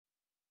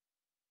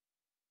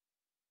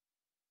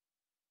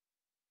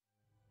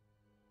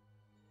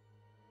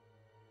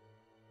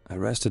I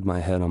rested my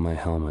head on my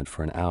helmet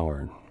for an hour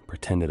and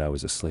pretended I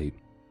was asleep.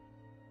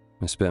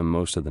 I spent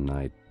most of the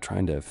night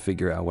trying to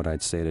figure out what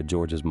I'd say to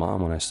George's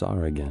mom when I saw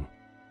her again.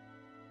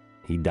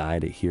 He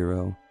died a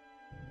hero.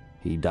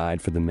 He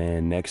died for the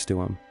man next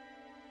to him.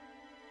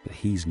 But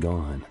he's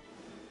gone,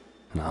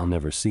 and I'll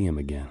never see him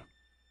again.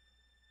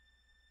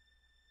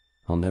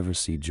 I'll never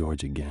see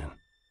George again.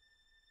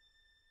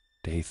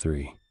 Day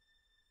 3.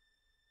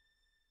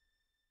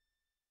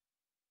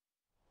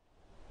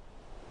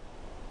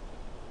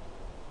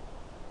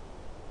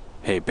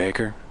 Hey,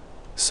 Baker.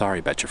 Sorry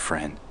about your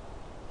friend.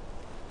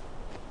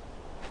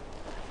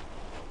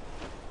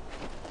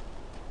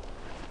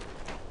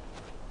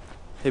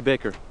 Hey,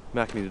 Baker.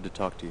 Mac needed to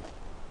talk to you.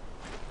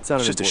 It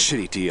sounded It's just a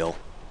shitty deal.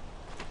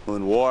 Well,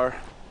 in war,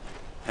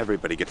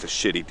 everybody gets a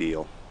shitty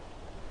deal.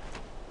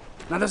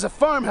 Now there's a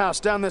farmhouse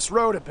down this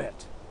road a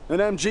bit,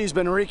 and MG's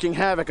been wreaking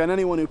havoc on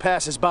anyone who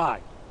passes by.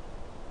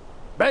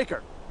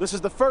 Baker, this is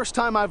the first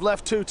time I've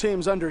left 2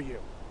 teams under you.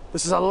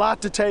 This is a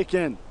lot to take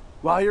in.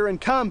 While you're in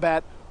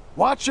combat,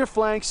 watch your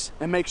flanks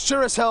and make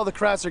sure as hell the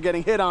Krauts are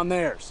getting hit on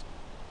theirs.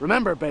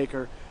 Remember,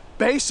 Baker,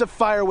 base of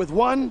fire with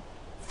one,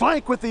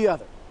 flank with the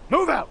other.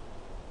 Move out!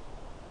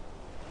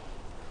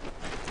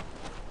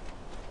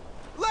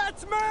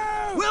 Let's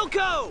move!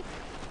 Wilco!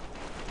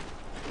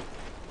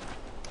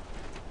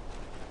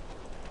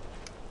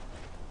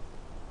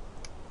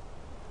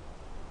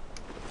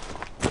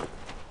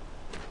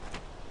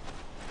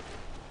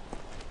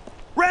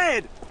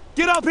 Red!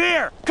 Get up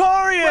here!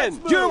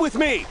 Corian! You're with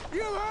me!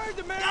 You heard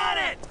the man! Got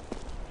it!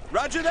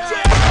 Roger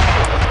that!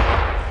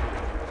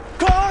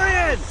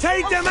 Corian!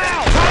 Take them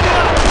out! Time it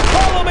up!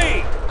 Follow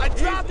me! I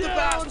dropped the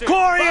bastard!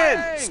 Corian!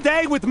 Bang!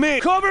 Stay with me!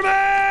 Cover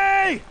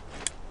me!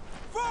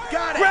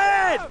 Got it!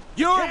 Red!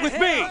 You're with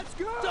me! Let's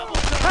go!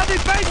 Have the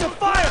base of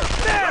fire!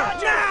 There!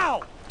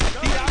 Now!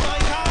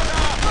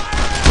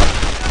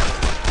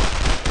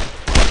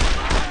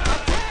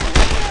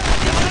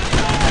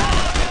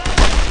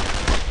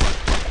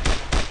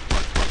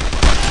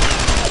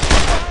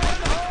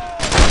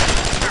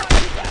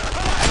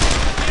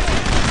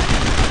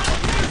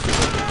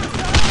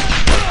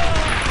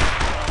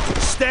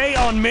 Stay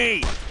on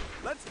me!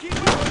 Let's keep it!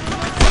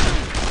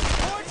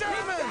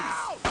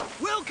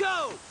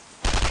 Wilco!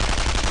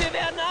 Wir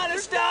werden alle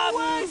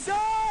sterben!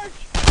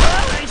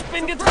 Ich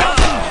bin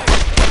getroffen!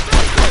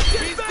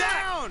 He's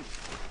down!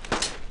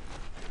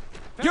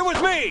 You're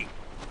with me!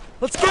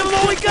 Let's give them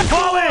all we can!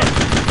 Fall in!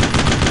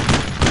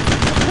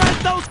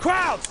 Suppress those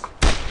crowds!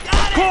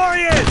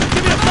 Corian!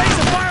 Give me a face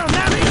of fire on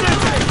that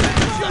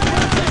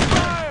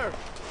Fire!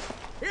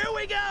 Here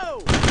we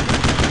go!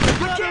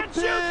 We can't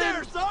shoot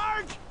there,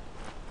 Sarge!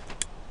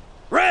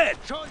 Red!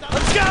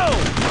 Let's go!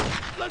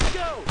 Let's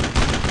go!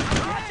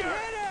 Roger!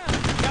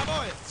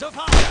 Jawohl,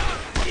 sofort!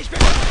 Ich bin...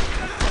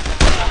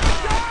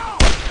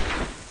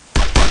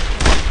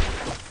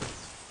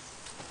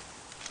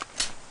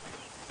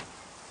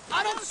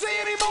 I don't see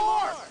any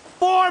more!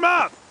 Form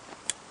up!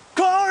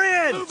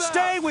 Corian!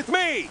 Stay with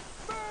me!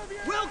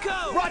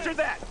 Wilco! Roger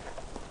that!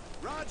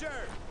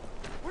 Roger!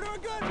 We're doing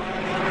good!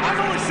 I'm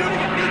only shooting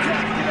at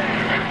kneecaps today!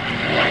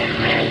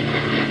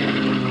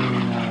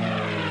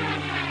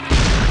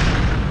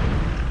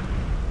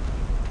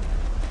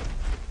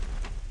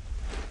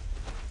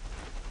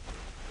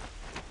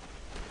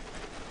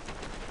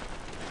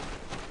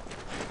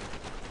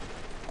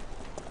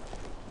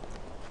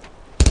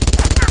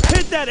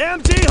 Hit that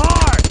MG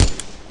hard!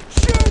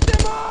 Shoot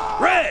them all!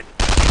 Red!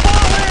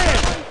 Fall in!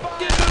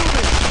 Get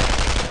moving!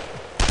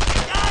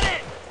 Got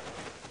it!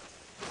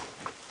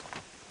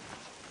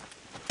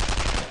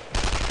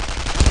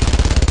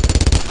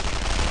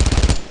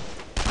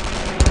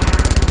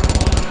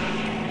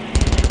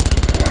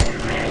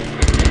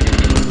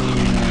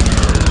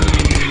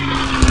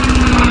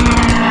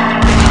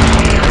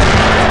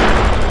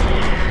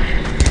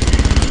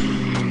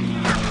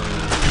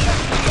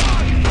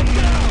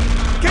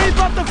 Keep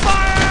up the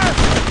fire!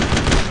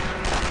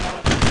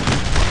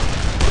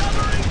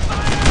 Covering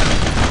fire!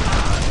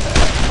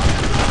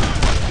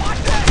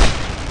 Watch it!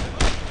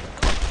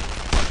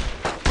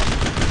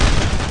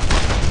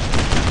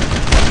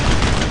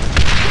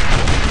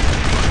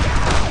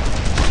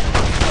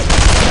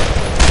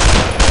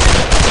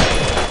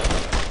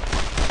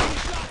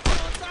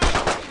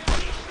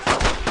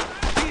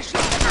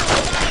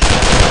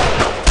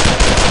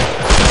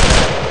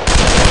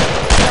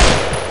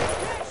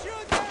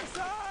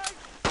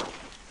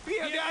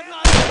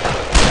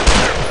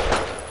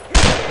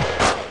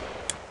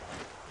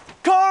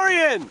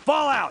 Corian!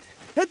 Fall out!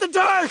 Hit the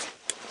dirt!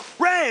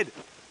 Red!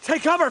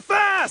 Take cover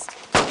fast!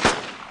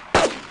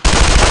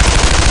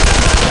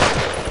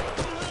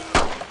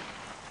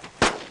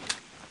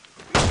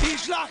 Die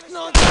schlachten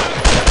uns!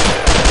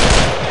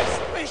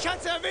 Mich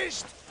hat's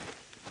erwischt!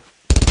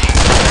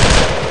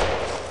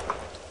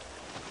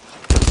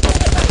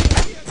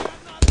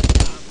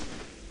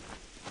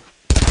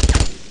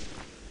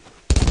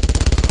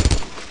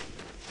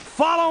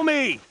 Follow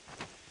me!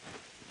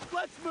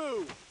 Let's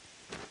move!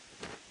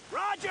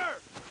 Roger!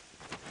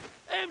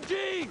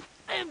 MG!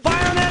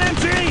 Fire on that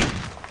MG!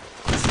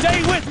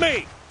 Stay with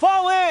me!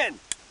 Fall in!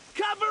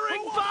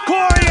 Covering fire!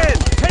 Corian!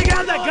 Take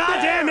out that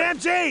goddamn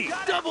MG!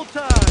 Double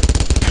time!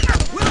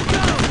 We'll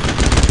go!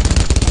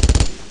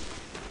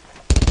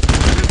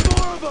 There's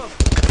more of them!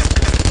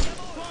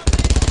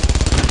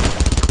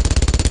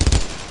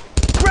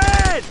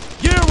 Red!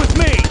 You're with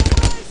me!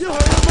 You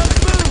heard him, let's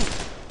move!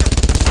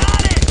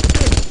 Got it!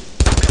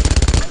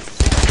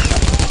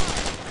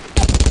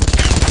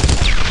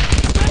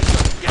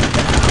 Get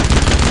down!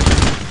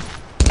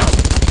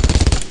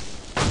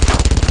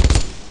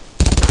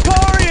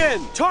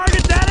 Corian!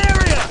 Target that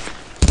area!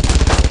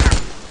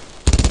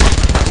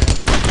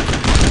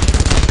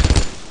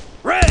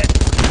 Red!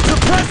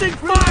 Suppressing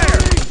fire!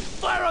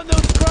 Fire on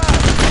those crowds!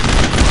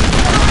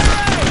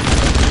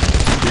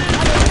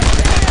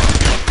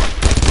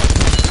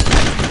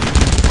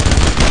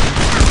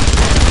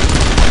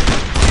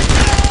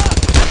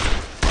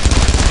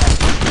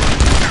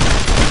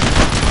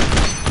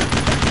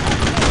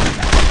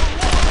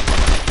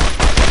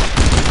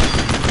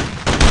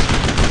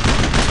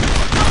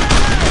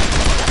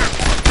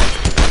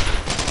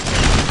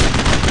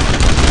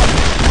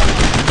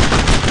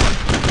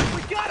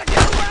 We gotta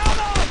get around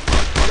them!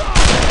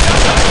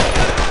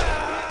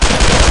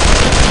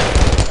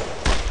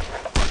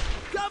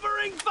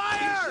 Covering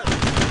fire!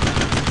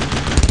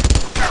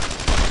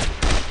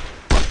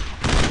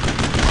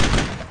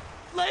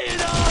 Lay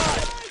it on!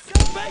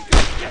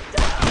 Baker, get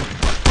down!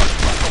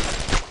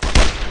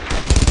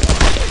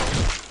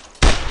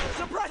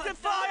 Suppressive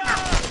fire!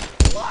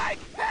 Like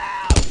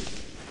hell!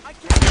 I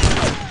can't...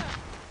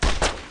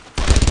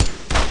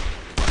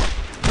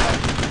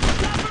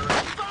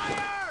 Covering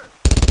fire!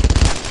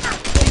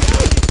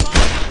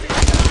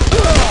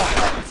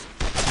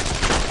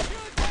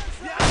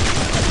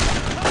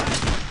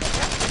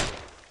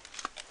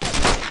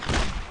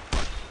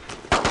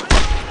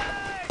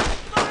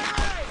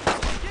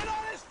 Get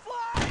on his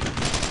flank!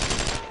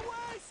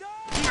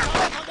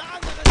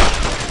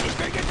 He's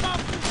bringing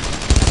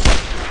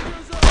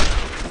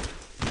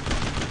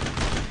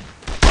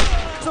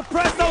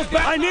Suppress those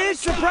I need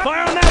suppress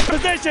fire on that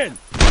position!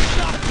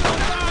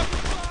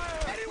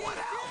 Anyone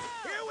else?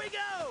 Here we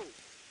go!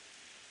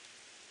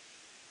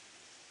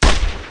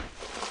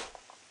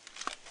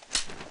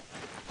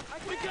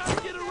 We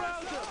gotta get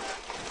around them!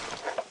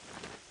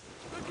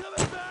 They're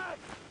coming back!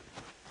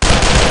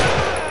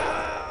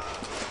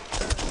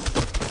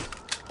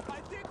 I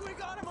think we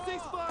got him all!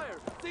 Ceasefire!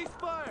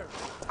 Ceasefire!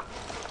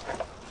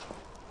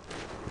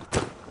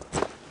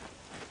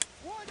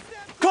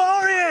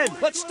 Corian!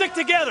 Let's stick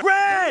together!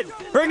 Red!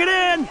 Bring it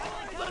in!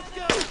 Let's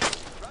go!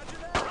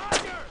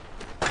 Roger!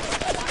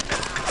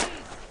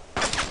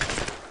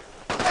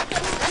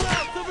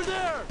 Left over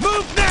there!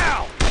 Move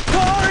now!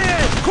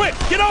 Corian! Quick,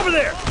 get over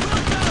there!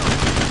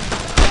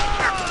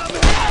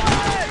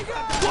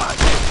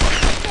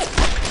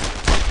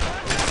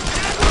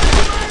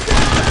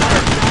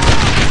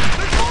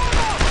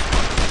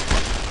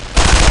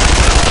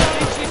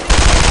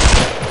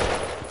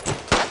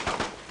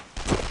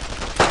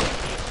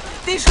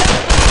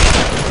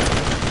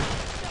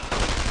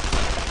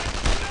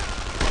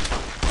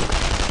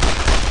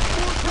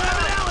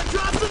 Rabbit Allen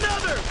drops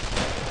another!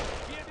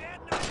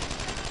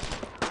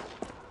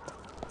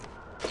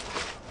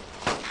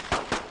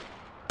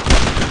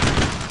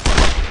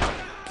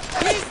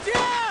 He's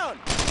down!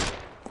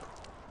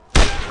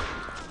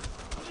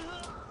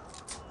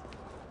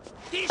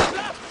 Die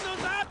schlafen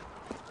uns ab!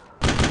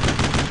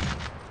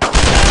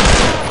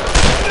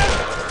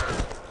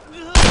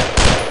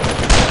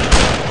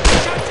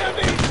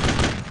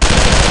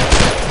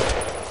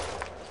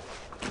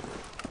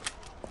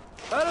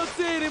 I don't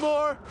see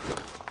anymore!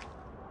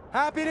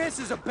 Happiness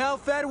is a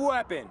bell-fed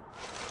weapon.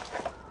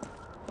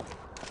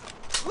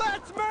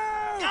 Let's move!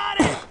 Got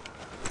it!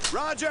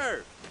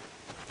 Roger!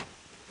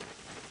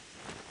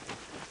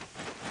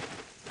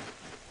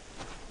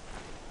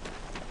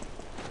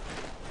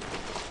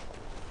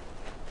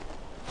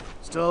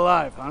 Still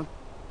alive, huh?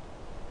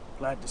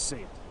 Glad to see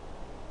it.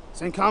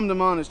 St.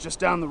 Comdemont is just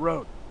down the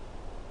road.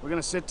 We're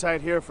gonna sit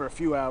tight here for a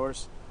few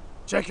hours.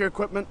 Check your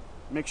equipment,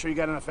 make sure you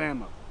got enough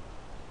ammo.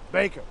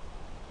 Baker,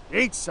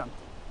 eat something.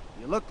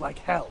 You look like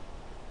hell.